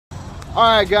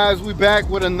Alright guys, we back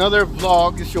with another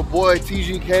vlog. It's your boy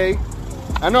TGK.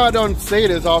 I know I don't say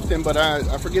it as often, but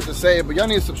I forget to say it. But y'all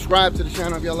need to subscribe to the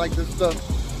channel if y'all like this stuff.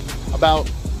 About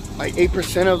like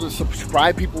 8% of the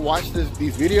subscribed people watch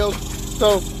these videos.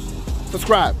 So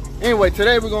subscribe. Anyway,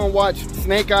 today we're gonna watch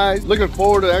Snake Eyes. Looking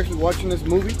forward to actually watching this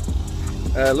movie.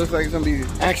 Looks like it's gonna be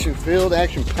action filled,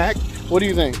 action packed. What do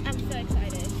you think? I'm so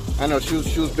excited. I know she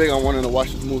was big on wanting to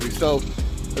watch this movie. So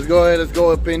let's go ahead, let's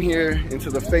go up in here into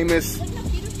the famous Look how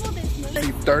beautiful this movie is.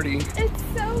 C30. It's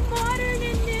so modern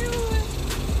and new.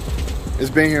 It's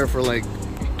been here for like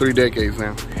 3 decades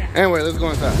now. Yeah. Anyway, let's go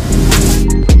inside.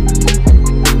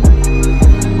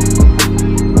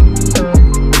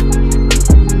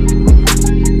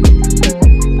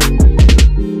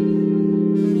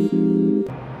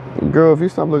 Girl, if you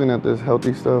stop looking at this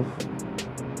healthy stuff.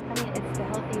 I mean, it's the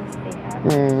healthiest they have.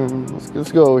 Man,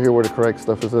 let's go over here where the correct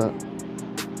stuff is at.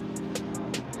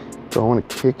 So I want a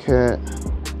Kit Kat.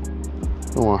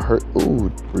 I don't want hurt.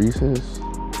 Ooh, Reese's.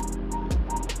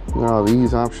 You got all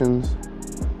these options.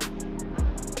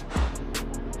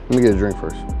 Let me get a drink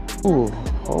first. Ooh,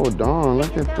 hold on,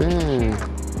 look at that.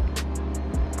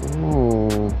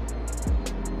 Oh,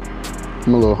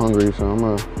 I'm a little hungry, so I'm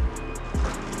gonna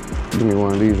give me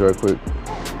one of these right quick.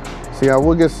 See, I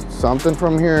will get something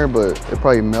from here, but it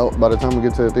probably melt by the time we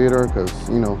get to the theater, because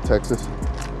you know, Texas.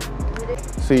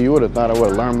 See, you would have thought I would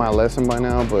have learned my lesson by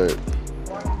now, but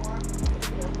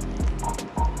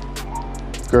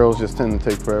girls just tend to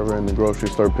take forever in the grocery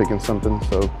store picking something,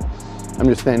 so I'm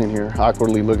just standing here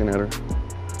awkwardly looking at her.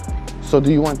 So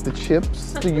do you want the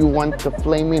chips? Do you want the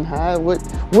flaming hot?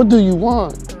 What do you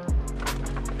want?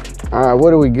 All right,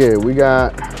 what do we get? We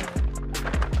got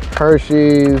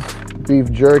Hershey's, beef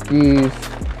jerkies,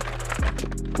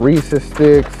 Reese's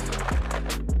sticks,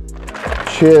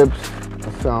 chips,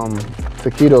 some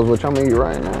taquitos, which I'm gonna eat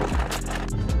right now.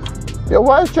 Yo,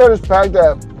 why is Cheddar's packed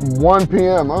at 1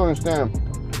 p.m.? I don't understand. I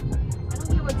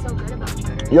don't get what's so good about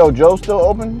Cheddar. Yo, Joe's still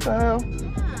open? What the hell? Yeah.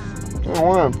 I don't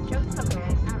want him. Joke's okay,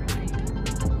 not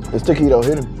really. It's taquito,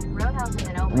 hit him. Roadhouse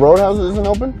isn't open. Roadhouse isn't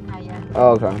open? Not yet.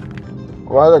 Oh, okay.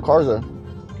 Why are there cars there?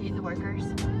 Feed the workers.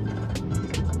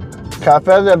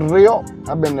 Café del Rio.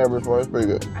 I've been there before. It's pretty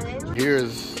good. Are they open?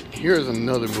 Here's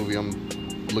another movie I'm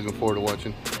looking forward to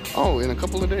watching. Oh, in a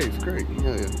couple of days. Great.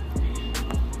 Yeah.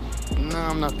 No,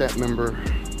 I'm not that member.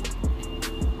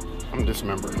 I'm this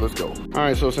member. Let's go. All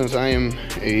right. So since I am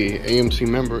a AMC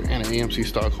member and an AMC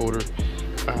stockholder,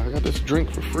 I got this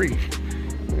drink for free.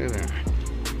 Look at that.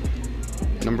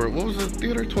 Number, what was the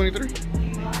theater? 23?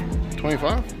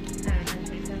 25?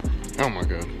 Oh my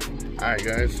god. All right,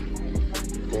 guys.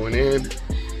 Going in.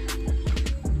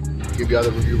 Give y'all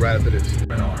the review right after this.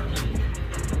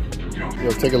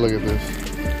 Yo, take a look at this.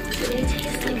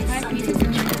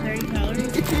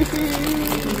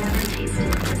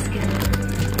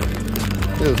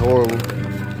 This is horrible.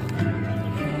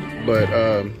 But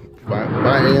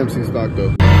buy AMC stock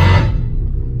though.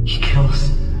 He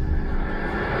kills.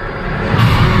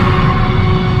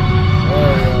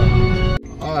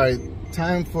 All right,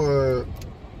 time for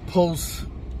post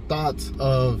thoughts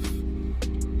of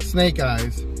Snake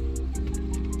Eyes.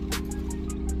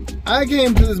 I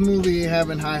came to this movie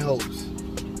having high hopes,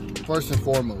 first and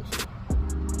foremost.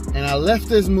 And I left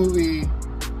this movie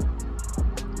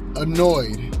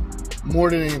annoyed more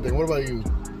than anything. What about you?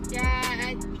 Yeah,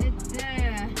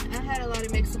 I had a lot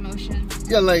of mixed emotions.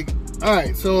 Yeah, like, all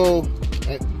right, so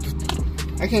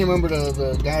I can't remember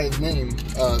the guy's name,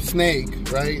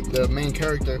 Snake, right? The main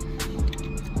character.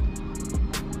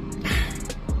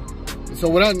 So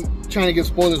without trying to give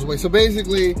spoilers away, so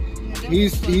basically,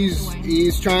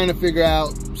 he's trying to figure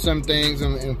out some things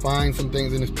and find some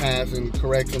things in his past and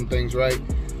correct some things, right?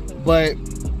 But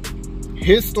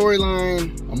his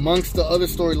storyline, amongst the other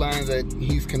storylines that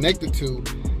he's connected to,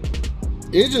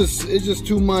 it's just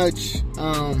too much.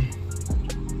 How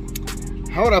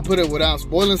would I put it without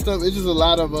spoiling stuff? It's just a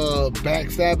lot of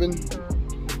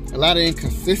backstabbing, a lot of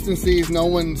inconsistencies. No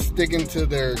one's sticking to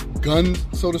their guns,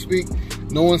 so to speak.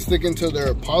 No one's sticking to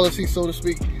their policy, so to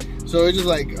speak. So it's just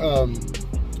like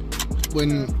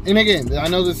and again, I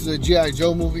know this is a G.I.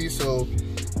 Joe movie, so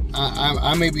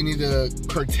I maybe need to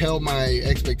curtail my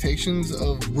expectations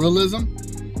of realism,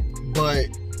 but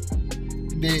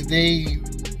they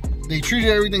treated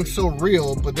everything so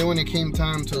real, but then when it came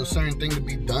time to a certain thing to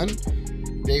be done,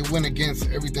 they went against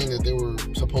everything that they were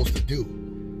supposed to do.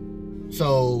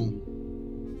 So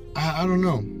I don't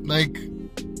know, like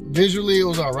visually it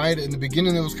was all right. In the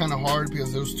beginning it was kind of hard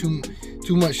because there was too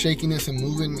much shakiness and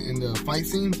moving in the fight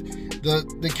scenes.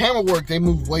 The camera work, they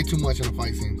moved way too much in the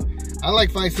fight scenes. I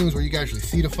like fight scenes where you can actually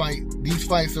see the fight. These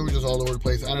fights, they were just all over the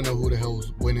place. I don't know who the hell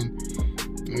was winning.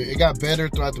 It got better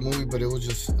throughout the movie, but it was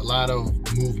just a lot of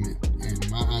movement, and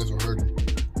my eyes were hurting.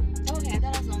 Okay, I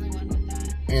thought I was the only one with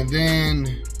that. And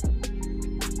then,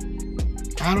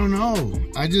 I don't know.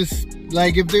 I just,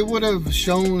 like, if they would have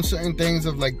shown certain things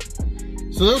of, like,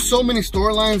 so there's so many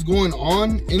storylines going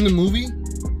on in the movie.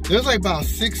 There's like about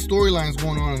 6 storylines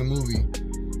going on in the movie.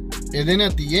 And then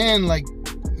at the end, like,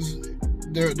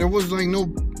 there was like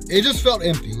no, it just felt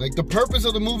empty. Like, the purpose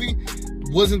of the movie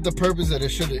wasn't the purpose that it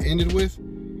should have ended with.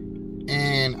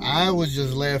 And I was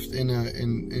just left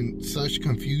in such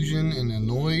confusion and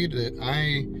annoyed that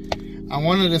I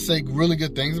wanted to say really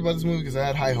good things about this movie because I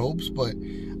had high hopes, but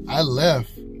I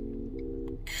left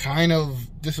kind of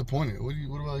disappointed. What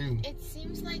about you? It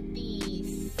seems like the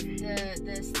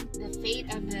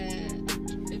fate of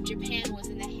Japan was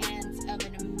in the hands of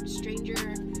a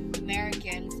stranger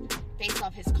Americans based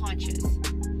off his conscience.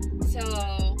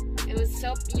 So it was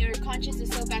so, your conscience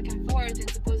is so back and forth, and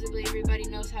supposedly everybody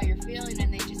knows how you're feeling,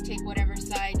 and they just take whatever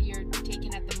side you're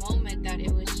taking at the moment. That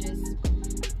it was just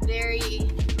very,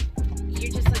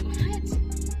 you're just like, what?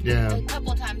 Yeah. A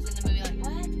couple times in the movie, like,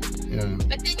 what? Yeah.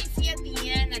 But then you see at the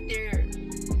end that they're,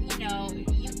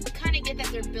 you kind of get that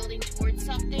they're building towards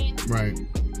something. Right.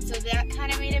 So that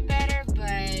kind of made it better,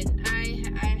 but I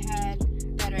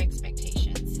had better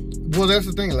expectations. Well, that's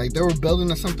the thing. Like, they were building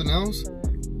to something else.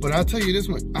 But I'll tell you this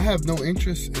one, I have no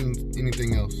interest in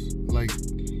anything else. Like,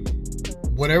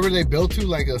 whatever they built to,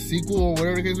 like a sequel or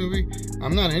whatever the case may be,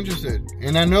 I'm not interested.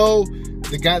 And I know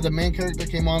the main character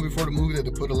came on before the movie that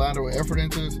they put a lot of effort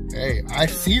into this. Hey, I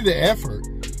see the effort.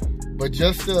 But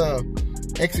just the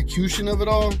execution of it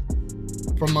all,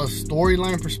 from a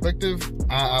storyline perspective,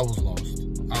 I was lost.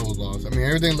 I was lost. I mean,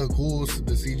 everything looked cool.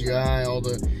 The CGI, all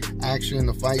the action,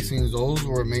 the fight scenes, those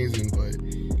were amazing. But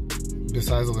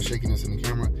besides all the shakiness in the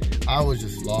camera, I was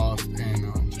just lost.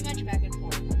 And too much back and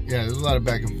forth. Yeah, there's a lot of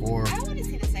back and forth. I want to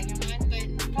see the second one,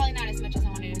 but probably not as much as I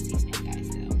wanted to see Snake Eyes,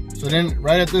 though. So then,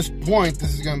 right at this point,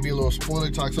 this is going to be a little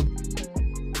spoiler talk. So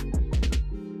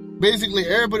basically,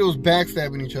 everybody was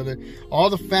backstabbing each other. All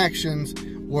the factions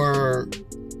were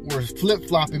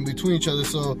flip-flopping between each other.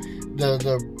 So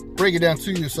the break it down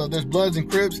to you. So there's Bloods and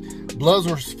Crips. Bloods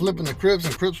were flipping the Crips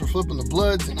and Crips were flipping the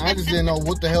Bloods, and I just didn't know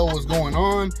what the hell was going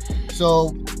on.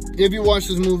 So if you watch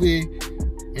this movie,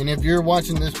 and if you're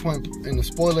watching this point in the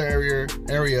spoiler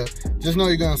area, just know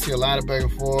you're gonna see a lot of back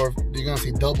and forth. You're gonna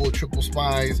see double, triple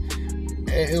spies.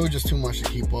 It was just too much to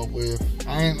keep up with.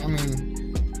 I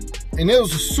mean, and it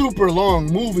was a super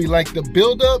long movie. Like, the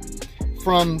build-up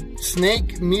from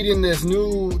Snake meeting this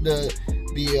new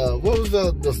what was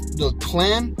the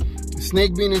clan?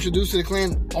 Snake being introduced to the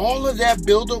clan. All of that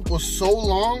build-up was so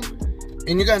long,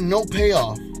 and you got no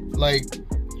payoff. Like,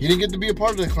 he didn't get to be a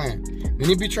part of the clan. Then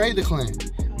he betrayed the clan.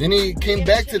 Then he came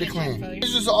back to the clan.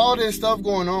 There's just all this stuff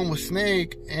going on with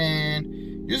Snake, and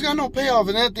you just got no payoff.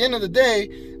 And then at the end of the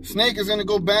day, Snake is gonna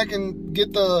go back and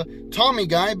get the Tommy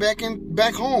guy back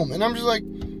home. And I'm just like,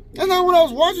 that's not what I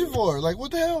was watching for. Like,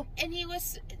 what the hell? And he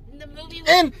was, the movie was,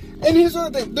 and here's the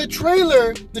other thing. The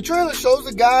trailer shows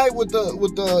the guy with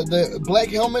the black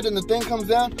helmet and the thing comes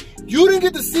down. You didn't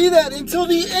get to see that until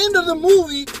the end of the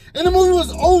movie, and the movie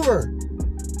was over.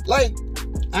 Like,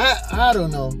 I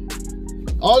don't know.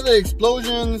 All the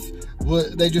explosions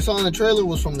that you saw in the trailer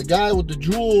was from the guy with the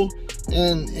jewel,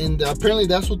 and apparently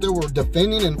that's what they were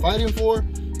defending and fighting for.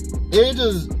 It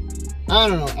just, I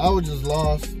don't know. I was just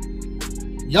lost.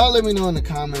 Y'all let me know in the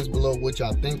comments below what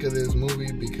y'all think of this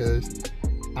movie, because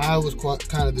I was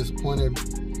kind of disappointed.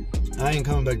 I ain't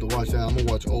coming back to watch that. I'm gonna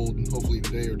watch Old, hopefully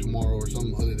today or tomorrow or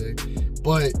some other day.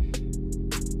 But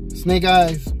Snake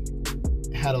Eyes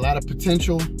had a lot of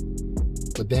potential,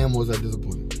 but damn was I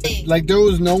disappointed. Like, there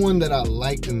was no one that I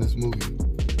liked in this movie.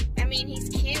 I mean, he's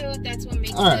cute. That's what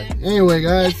makes him. Alright, anyway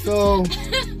guys, so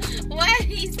what?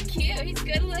 He's cute. He's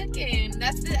good looking.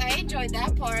 I enjoyed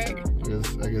that part.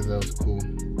 I guess that was cool.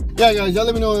 Yeah guys, y'all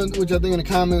let me know what y'all think in the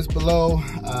comments below.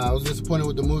 I was disappointed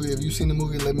with the movie. If you've seen the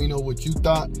movie, let me know what you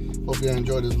thought. Hope y'all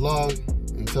enjoyed this vlog.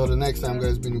 Until the next time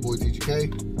guys, been your boy Teacher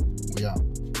K. We out.